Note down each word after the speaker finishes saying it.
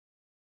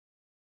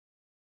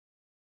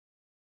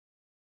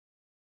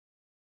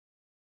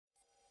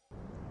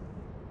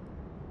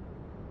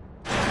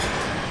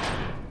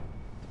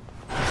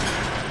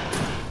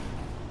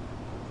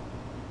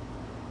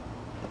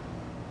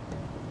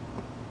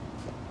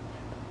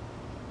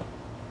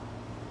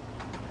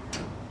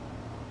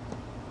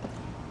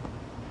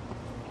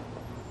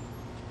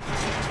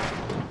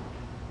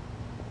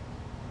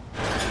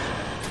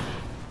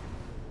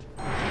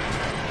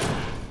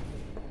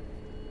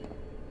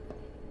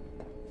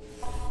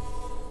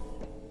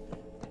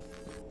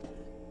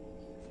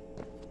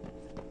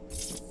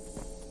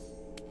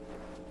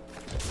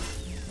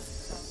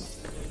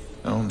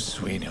Home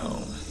sweet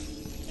home.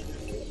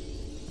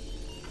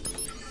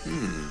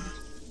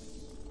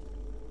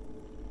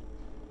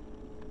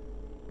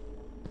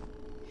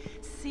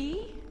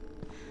 See?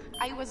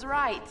 I was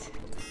right.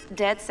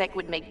 DedSec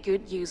would make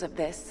good use of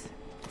this.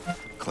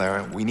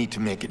 Clara, we need to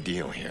make a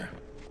deal here.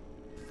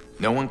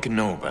 No one can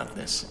know about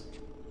this.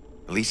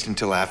 At least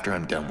until after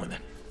I'm done with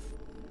it.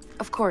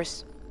 Of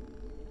course.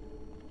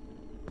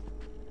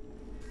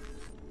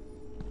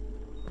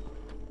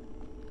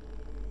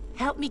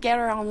 Help me get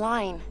her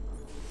online.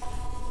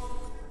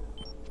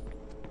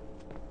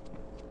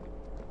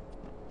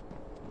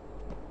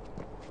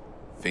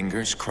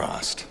 Fingers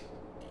crossed.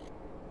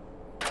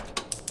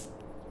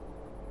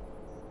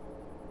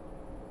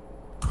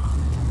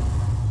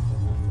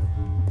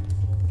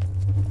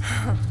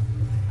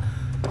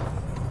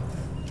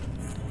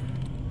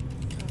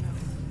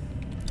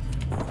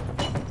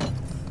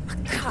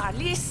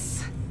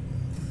 Alice!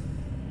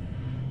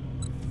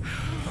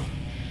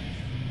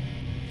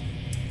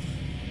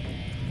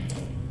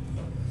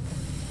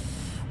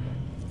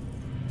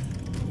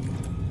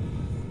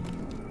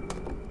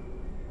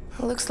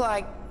 Looks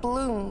like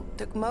Bloom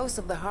took most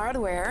of the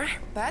hardware,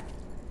 but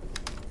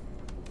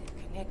the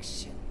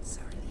connections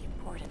are the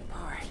important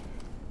part.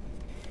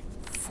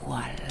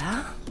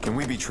 Voila. Can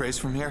we be traced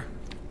from here?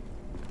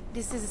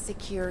 This is a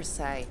secure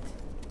site.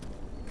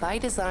 By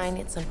design,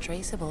 it's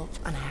untraceable,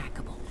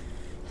 unhackable.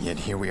 Yet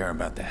here we are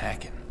about to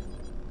hack it.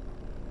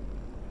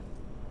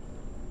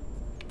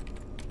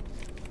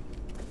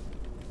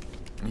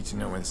 I need to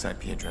know where this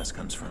IP address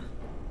comes from.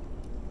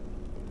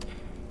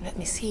 Let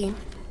me see.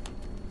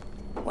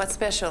 What's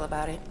special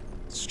about it?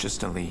 It's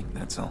just a lead,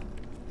 that's all.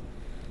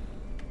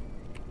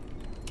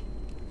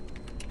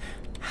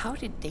 How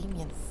did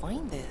Damien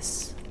find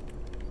this?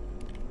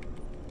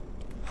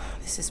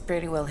 This is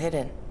pretty well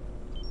hidden.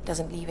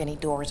 Doesn't leave any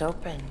doors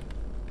open.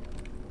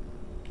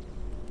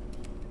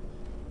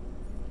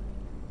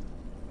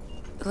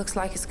 It looks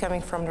like it's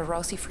coming from the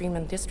Rosie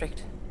Freeman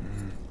district.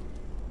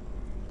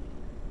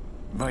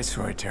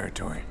 Viceroy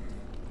territory.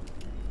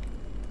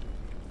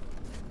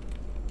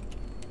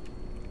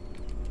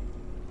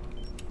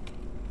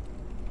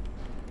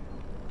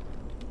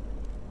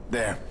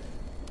 There.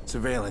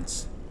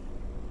 Surveillance.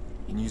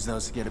 You can use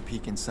those to get a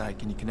peek inside.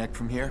 Can you connect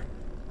from here?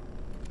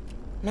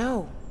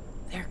 No,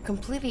 they're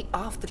completely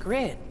off the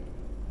grid.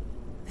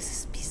 This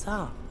is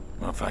bizarre.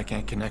 Well, if I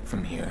can't connect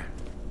from here,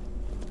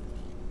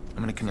 I'm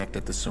gonna connect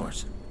at the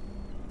source.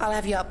 I'll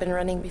have you up and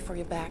running before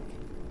you're back.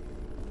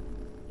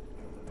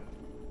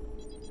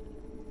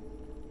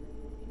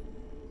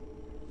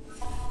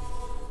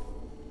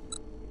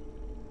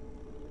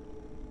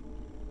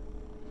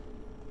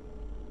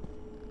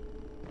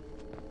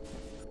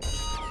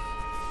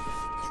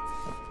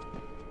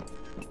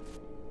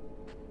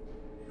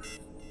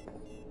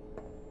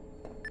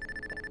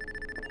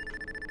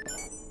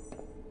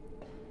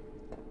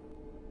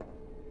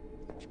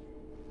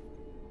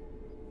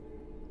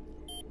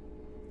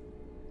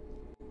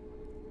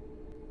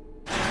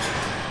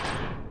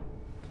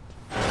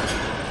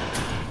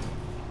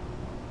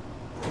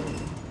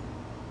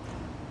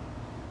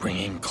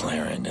 Bringing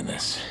Clara into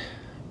this.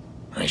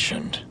 I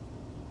shouldn't.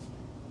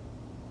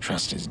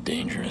 Trust is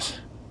dangerous.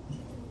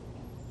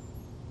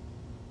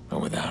 But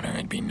without her,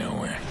 I'd be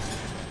nowhere.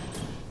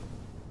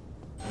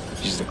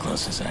 She's the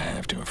closest I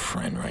have to a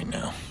friend right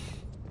now.